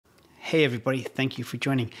Hey everybody, thank you for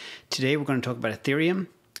joining. Today we're going to talk about Ethereum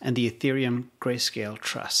and the Ethereum Grayscale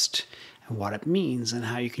Trust and what it means and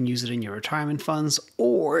how you can use it in your retirement funds,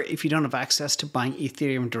 or if you don't have access to buying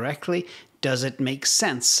Ethereum directly, does it make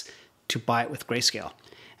sense to buy it with Grayscale?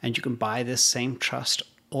 And you can buy this same trust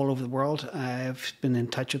all over the world. I've been in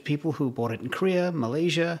touch with people who bought it in Korea,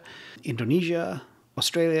 Malaysia, Indonesia,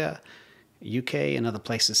 Australia, UK, and other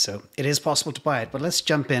places. So it is possible to buy it, but let's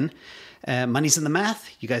jump in. Money's in the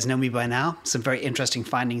math. You guys know me by now. Some very interesting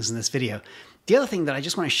findings in this video. The other thing that I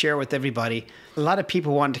just want to share with everybody, a lot of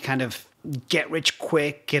people want to kind of get rich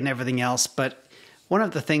quick and everything else, but one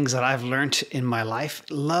of the things that I've learned in my life,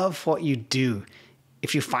 love what you do.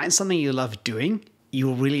 If you find something you love doing,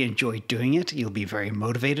 you'll really enjoy doing it. You'll be very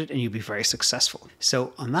motivated and you'll be very successful.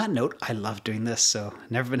 So on that note, I love doing this, so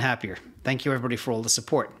never been happier. Thank you everybody for all the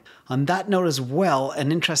support. On that note as well,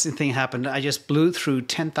 an interesting thing happened. I just blew through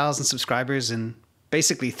 10,000 subscribers in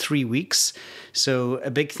basically 3 weeks. So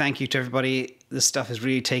a big thank you to everybody. This stuff has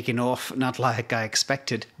really taken off, not like I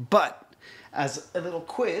expected. But as a little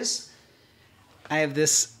quiz, I have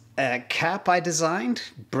this cap I designed,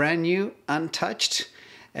 brand new, untouched,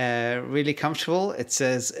 really comfortable. It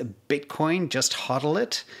says Bitcoin, just HODL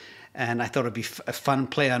it. And I thought it'd be a fun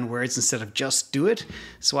play on words instead of just do it.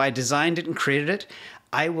 So I designed it and created it.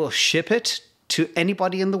 I will ship it to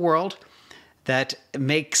anybody in the world that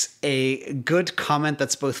makes a good comment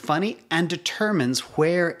that's both funny and determines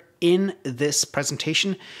where in this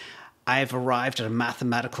presentation I've arrived at a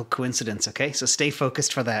mathematical coincidence, okay? So stay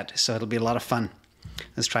focused for that. So it'll be a lot of fun.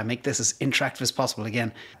 Let's try and make this as interactive as possible.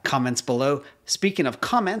 Again, comments below. Speaking of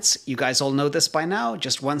comments, you guys all know this by now.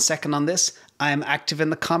 Just 1 second on this. I am active in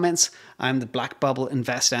the comments. I'm the Black Bubble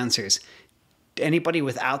Invest Answers. Anybody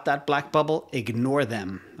without that black bubble, ignore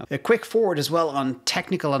them. A quick forward as well on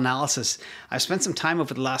technical analysis. I've spent some time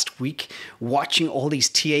over the last week watching all these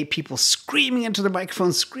TA people screaming into their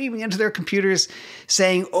microphones, screaming into their computers,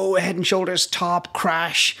 saying, oh, Head and Shoulders top,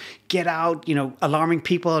 crash, get out, alarming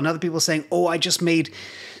people, and other people saying, oh, I just made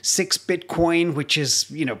 6 Bitcoin, which is,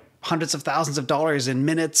 hundreds of thousands of dollars in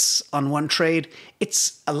minutes on one trade.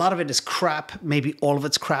 A lot of it is crap, maybe all of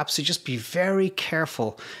it's crap. So just be very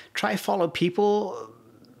careful. Try follow people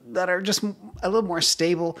that are just a little more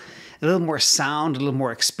stable, a little more sound, a little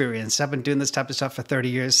more experienced. I've been doing this type of stuff for 30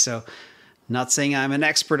 years. So not saying I'm an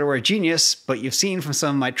expert or a genius, but you've seen from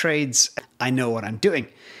some of my trades, I know what I'm doing.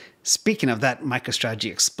 Speaking of that,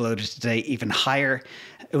 MicroStrategy exploded today even higher.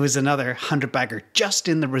 It was another 100-bagger just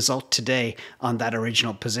in the result today on that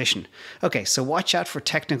original position. Okay, so watch out for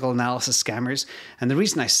technical analysis scammers. And the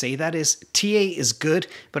reason I say that is TA is good,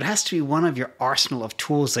 but it has to be one of your arsenal of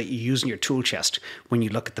tools that you use in your tool chest when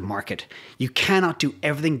you look at the market. You cannot do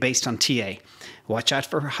everything based on TA. Watch out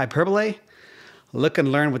for hyperbole. Look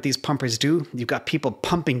and learn what these pumpers do. You've got people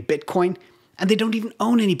pumping Bitcoin, and they don't even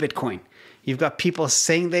own any Bitcoin. You've got people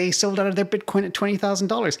saying they sold out of their Bitcoin at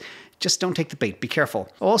 $20,000. Just don't take the bait. Be careful.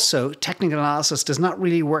 Also, technical analysis does not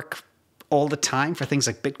really work all the time for things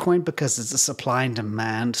like Bitcoin because it's a supply and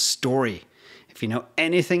demand story. If you know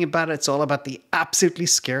anything about it, it's all about the absolutely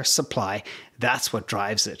scarce supply. That's what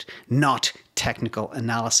drives it, not technical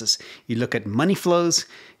analysis. You look at money flows,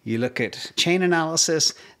 you look at chain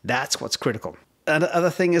analysis, that's what's critical. Another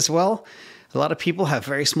thing as well, a lot of people have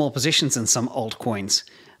very small positions in some altcoins.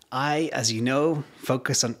 I, as you know,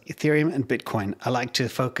 focus on Ethereum and Bitcoin. I like to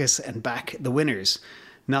focus and back the winners,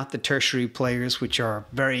 not the tertiary players, which are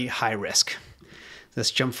very high risk.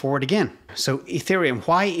 Let's jump forward again. So Ethereum,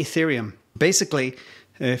 why Ethereum? Basically,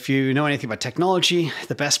 if you know anything about technology,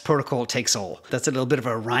 the best protocol takes all. That's a little bit of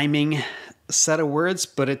a rhyming set of words,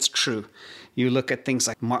 but it's true. You look at things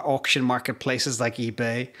like auction marketplaces like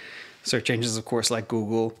eBay, search engines, of course, like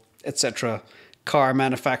Google, etc., car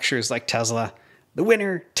manufacturers like Tesla. The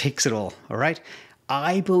winner takes it all right?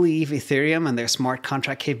 I believe Ethereum and their smart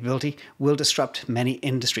contract capability will disrupt many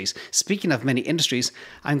industries. Speaking of many industries,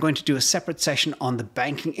 I'm going to do a separate session on the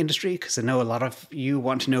banking industry because I know a lot of you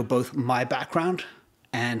want to know both my background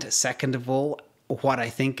and, second of all, what I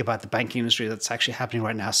think about the banking industry that's actually happening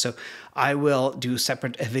right now. So I will do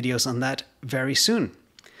separate videos on that very soon.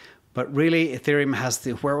 But really, Ethereum has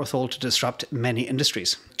the wherewithal to disrupt many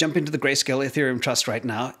industries. Jump into the Grayscale Ethereum Trust right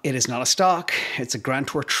now. It is not a stock. It's a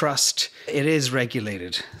grantor trust. It is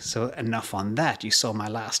regulated. So enough on that. You saw my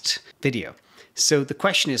last video. So the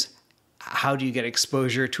question is, how do you get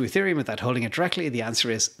exposure to Ethereum without holding it directly? The answer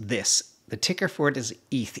is this. The ticker for it is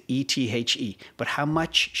ETH, E-T-H-E. But how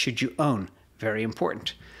much should you own? Very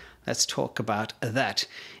important. Let's talk about that.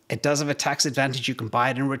 It does have a tax advantage. You can buy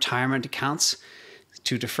it in retirement accounts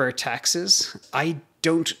to defer taxes. I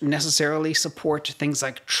don't necessarily support things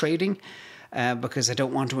like trading. because I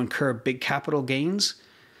don't want to incur big capital gains,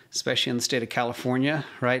 especially in the state of California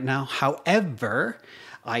right now. However,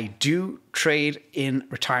 I do trade in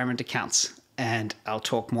retirement accounts, and I'll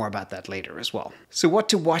talk more about that later as well. So what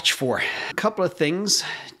to watch for? A couple of things.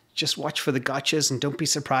 Just watch for the gotchas and don't be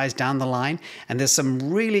surprised down the line. And there's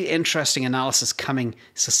some really interesting analysis coming,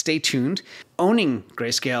 so stay tuned. Owning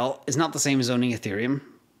Grayscale is not the same as owning Ethereum,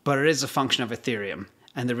 but it is a function of Ethereum,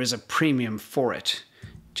 and there is a premium for it.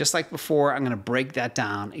 Just like before, I'm going to break that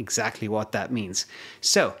down, exactly what that means.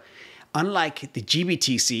 So, unlike the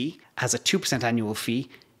GBTC has a 2% annual fee,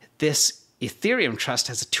 this Ethereum Trust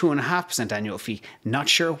has a 2.5% annual fee. Not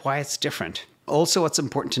sure why it's different. Also, what's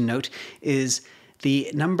important to note is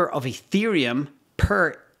the number of Ethereum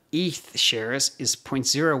per ETH shares is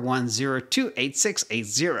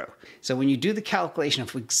 0.01028680. So when you do the calculation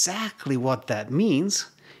of exactly what that means,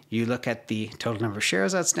 you look at the total number of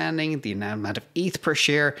shares outstanding, the amount of ETH per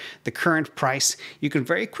share, the current price. You can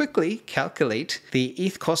very quickly calculate the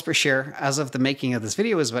ETH cost per share as of the making of this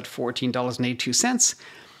video is about $14.82.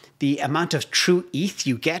 The amount of true ETH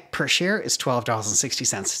you get per share is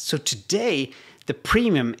 $12.60. So today, the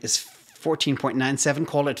premium is 14.97,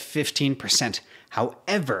 call it 15%.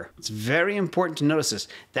 However, it's very important to notice this,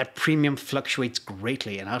 that premium fluctuates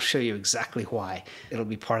greatly, and I'll show you exactly why. It'll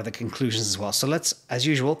be part of the conclusions as well. So let's, as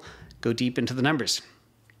usual, go deep into the numbers.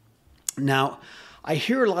 Now, I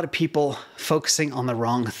hear a lot of people focusing on the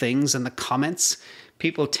wrong things in the comments.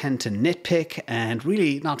 People tend to nitpick and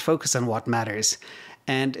really not focus on what matters.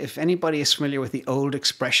 And if anybody is familiar with the old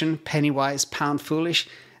expression, penny wise, pound foolish,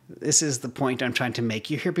 this is the point I'm trying to make.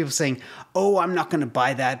 You hear people saying, oh, I'm not going to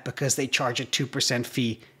buy that because they charge a 2%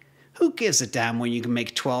 fee. Who gives a damn when you can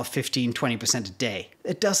make 12, 15, 20% a day?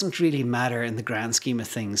 It doesn't really matter in the grand scheme of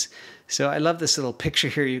things. So I love this little picture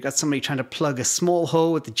here. You've got somebody trying to plug a small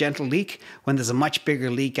hole with a gentle leak when there's a much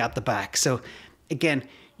bigger leak out the back. So again,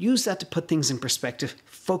 use that to put things in perspective.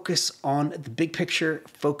 Focus on the big picture,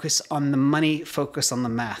 focus on the money, focus on the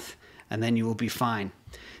math, and then you will be fine.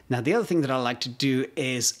 Now, the other thing that I like to do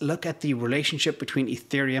is look at the relationship between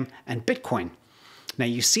Ethereum and Bitcoin. Now,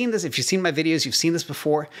 you've seen this. If you've seen my videos, you've seen this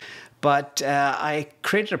before. But I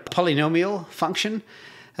created a polynomial function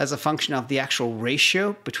as a function of the actual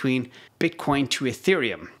ratio between Bitcoin to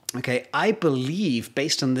Ethereum. Okay, I believe,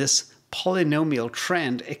 based on this polynomial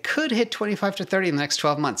trend, it could hit 25 to 30 in the next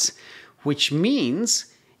 12 months, which means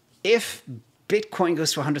if Bitcoin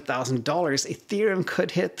goes to $100,000, Ethereum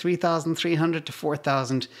could hit $3,300 to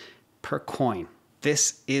 $4,000 per coin.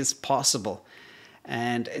 This is possible.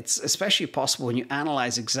 And it's especially possible when you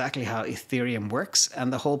analyze exactly how Ethereum works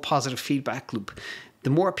and the whole positive feedback loop. The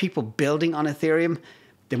more people building on Ethereum,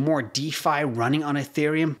 the more DeFi running on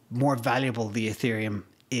Ethereum, more valuable the Ethereum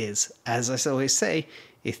is. As I always say,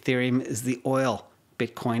 Ethereum is the oil,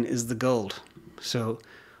 Bitcoin is the gold. So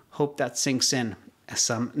hope that sinks in.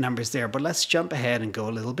 Some numbers there, but let's jump ahead and go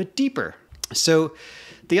a little bit deeper. So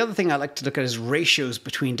the other thing I like to look at is ratios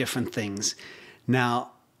between different things.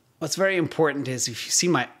 Now, what's very important is if you see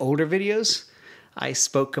my older videos, I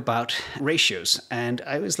spoke about ratios, and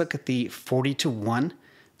I always look at the 40:1.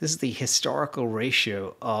 This is the historical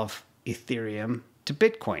ratio of Ethereum to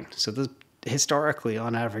Bitcoin. So historically,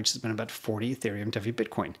 on average, has been about 40 Ethereum to every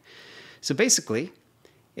Bitcoin. So basically,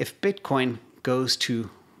 if Bitcoin goes to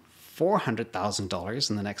 $400,000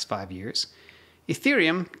 in the next 5 years,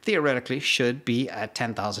 Ethereum theoretically should be at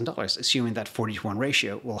 $10,000, assuming that 40:1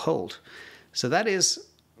 ratio will hold. So that is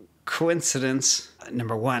coincidence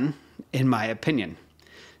number one, in my opinion.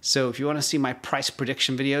 So if you want to see my price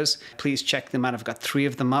prediction videos, please check them out. I've got 3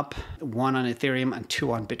 of them up, 1 on Ethereum and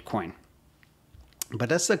 2 on Bitcoin. But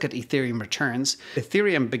let's look at Ethereum returns.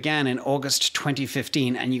 Ethereum began in August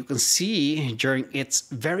 2015, and you can see during its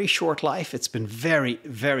very short life, it's been very,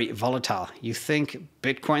 very volatile. You think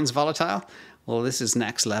Bitcoin's volatile? Well, this is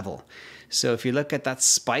next level. So if you look at that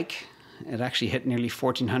spike, it actually hit nearly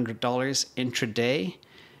 $1,400 intraday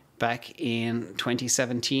back in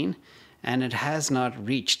 2017, and it has not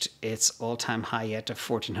reached its all-time high yet of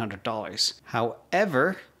 $1,400.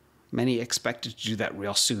 However, many expected to do that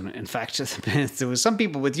real soon. In fact, there was some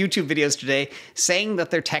people with YouTube videos today saying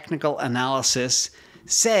that their technical analysis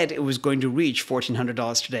said it was going to reach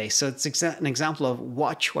 $1,400 today. So it's an example of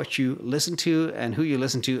watch what you listen to and who you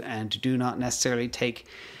listen to, and do not necessarily take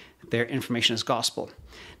their information as gospel.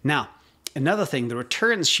 Now, another thing, the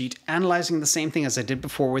returns sheet, analyzing the same thing as I did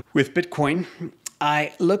before with Bitcoin,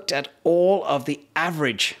 I looked at all of the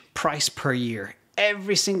average price per year,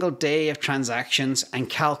 every single day of transactions, and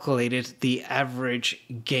calculated the average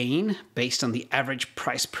gain based on the average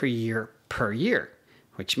price per year,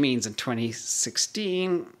 which means in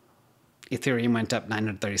 2016, Ethereum went up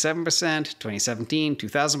 937%, 2017,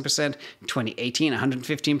 2000%, 2018,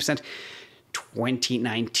 115%.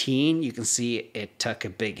 2019, you can see it took a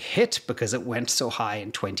big hit because it went so high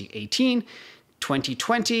in 2018.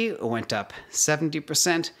 2020, it went up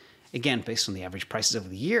 70%, again, based on the average prices over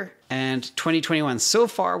the year. And 2021, so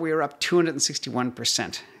far, we are up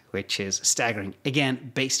 261%, which is staggering.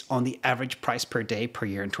 Again, based on the average price per day per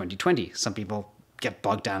year in 2020. Some people get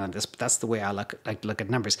bogged down on this, but that's the way I like to look at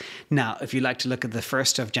numbers. Now, if you like to look at the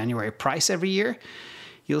 1st of January price every year,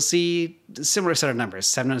 you'll see a similar set of numbers,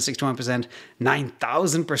 761%,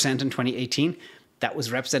 9,000% in 2018. That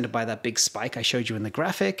was represented by that big spike I showed you in the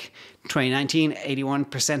graphic. 2019,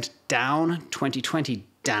 81% down. 2020,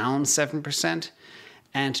 down 7%.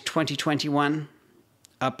 And 2021,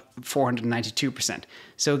 up 492%.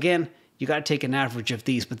 So again, you got to take an average of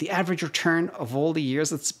these, but the average return of all the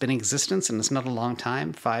years that's been in existence, and it's not a long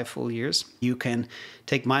time, 5 full years, you can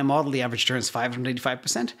take my model, the average return is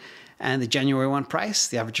 585%, and the January 1 price,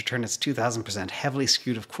 the average return is 2,000%, heavily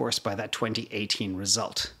skewed, of course, by that 2018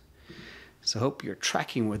 result. So I hope you're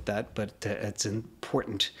tracking with that, but it's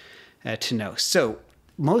important to know. So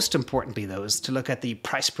most importantly, though, is to look at the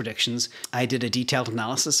price predictions. I did a detailed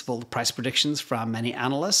analysis of all the price predictions from many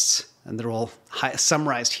analysts, and they're all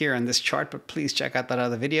summarized here in this chart, but please check out that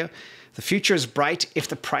other video. The future is bright if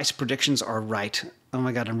the price predictions are right. Oh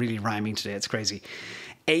my God, I'm really rhyming today. It's crazy.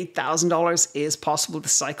 $8,000 is possible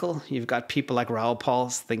this cycle. You've got people like Raoul Paul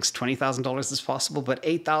thinks $20,000 is possible, but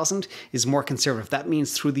 8,000 is more conservative. That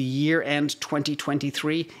means through the year end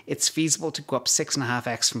 2023, it's feasible to go up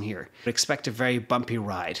 6.5x from here. Expect a very bumpy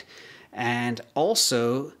ride. And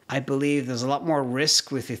also, I believe there's a lot more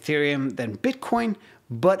risk with Ethereum than Bitcoin,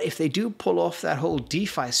 but if they do pull off that whole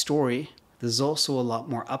DeFi story, there's also a lot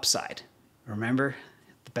more upside. Remember,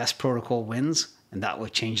 the best protocol wins, and that will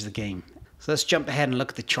change the game. So let's jump ahead and look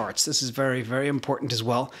at the charts. This is very, very important as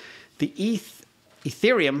well. The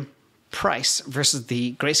Ethereum price versus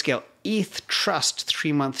the Grayscale ETH Trust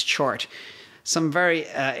 3-month chart. Some very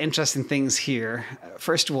interesting things here.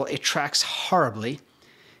 First of all, it tracks horribly.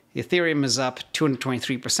 Ethereum is up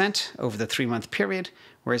 223% over the 3-month period,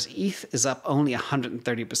 whereas ETH is up only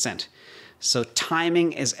 130%. So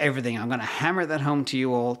timing is everything. I'm going to hammer that home to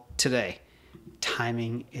you all today.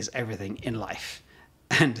 Timing is everything in life,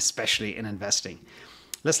 and especially in investing.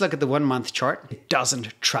 Let's look at the 1-month chart. It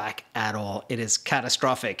doesn't track at all. It is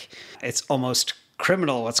catastrophic. It's almost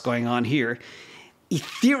criminal what's going on here.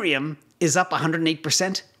 Ethereum is up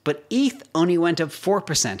 108%, but ETH only went up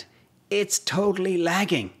 4%. It's totally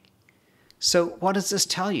lagging. So what does this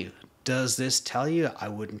tell you? Does this tell you I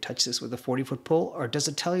wouldn't touch this with a 40-foot pole, or does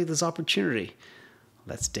it tell you there's opportunity?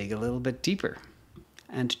 Let's dig a little bit deeper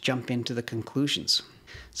and jump into the conclusions.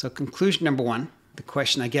 So conclusion number 1, the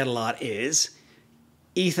question I get a lot is,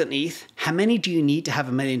 ETH and ETH, how many do you need to have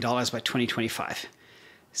 $1 million by 2025?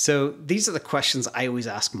 So these are the questions I always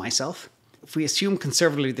ask myself. If we assume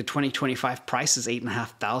conservatively the 2025 price is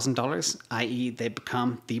 $8,500, i.e. they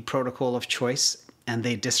become the protocol of choice and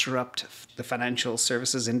they disrupt the financial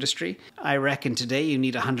services industry, I reckon today you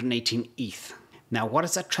need 118 ETH. Now, what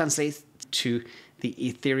does that translate to the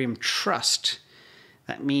Ethereum Trust?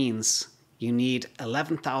 That means you need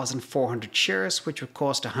 11,400 shares, which would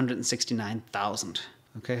cost 169,000.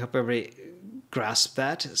 Okay, hope everybody grasps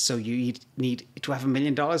that. So you need to have $1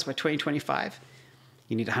 million by 2025.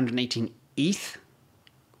 You need 118 ETH,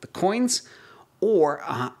 the coins, or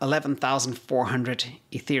 11,400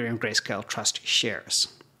 Ethereum Grayscale Trust shares.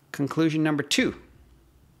 Conclusion number 2,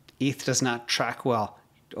 ETH does not track well.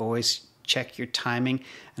 Always check your timing.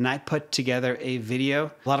 And I put together a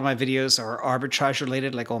video. A lot of my videos are arbitrage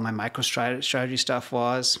related, like all my MicroStrategy stuff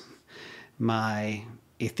was. My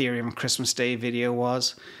Ethereum Christmas Day video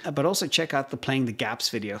was. But also check out the Playing the Gaps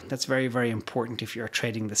video. That's very, very important if you're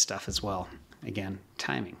trading this stuff as well. Again,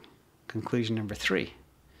 timing. Conclusion number 3.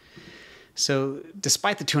 So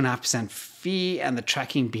despite the 2.5% fee and the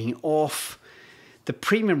tracking being off, the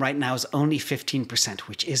premium right now is only 15%,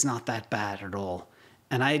 which is not that bad at all.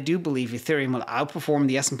 And I do believe Ethereum will outperform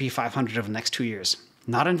the S&P 500 over the next 2 years.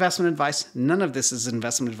 Not investment advice. None of this is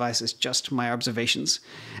investment advice. It's just my observations.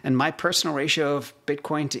 And my personal ratio of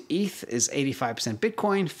Bitcoin to ETH is 85%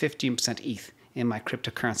 Bitcoin, 15% ETH in my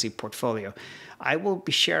cryptocurrency portfolio. I will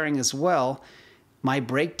be sharing as well my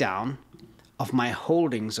breakdown of my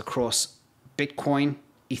holdings across Bitcoin,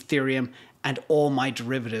 Ethereum, and all my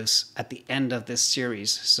derivatives at the end of this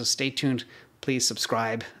series. So stay tuned. Please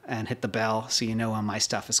subscribe and hit the bell so you know when my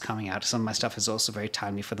stuff is coming out. Some of my stuff is also very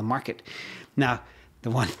timely for the market. Now,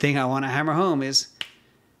 the one thing I want to hammer home is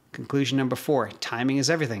conclusion number 4. Timing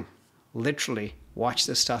is everything. Literally, watch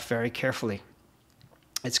this stuff very carefully.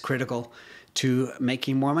 It's critical to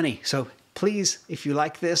making more money. So please, if you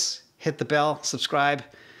like this, hit the bell, subscribe,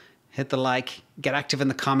 hit the like, get active in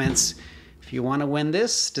the comments. If you want to win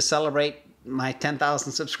this to celebrate my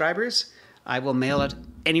 10,000 subscribers, I will mail it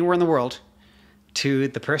anywhere in the world to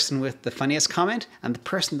the person with the funniest comment and the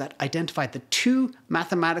person that identified the 2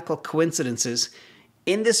 mathematical coincidences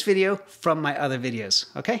in this video from my other videos.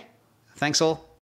 Okay? Thanks all.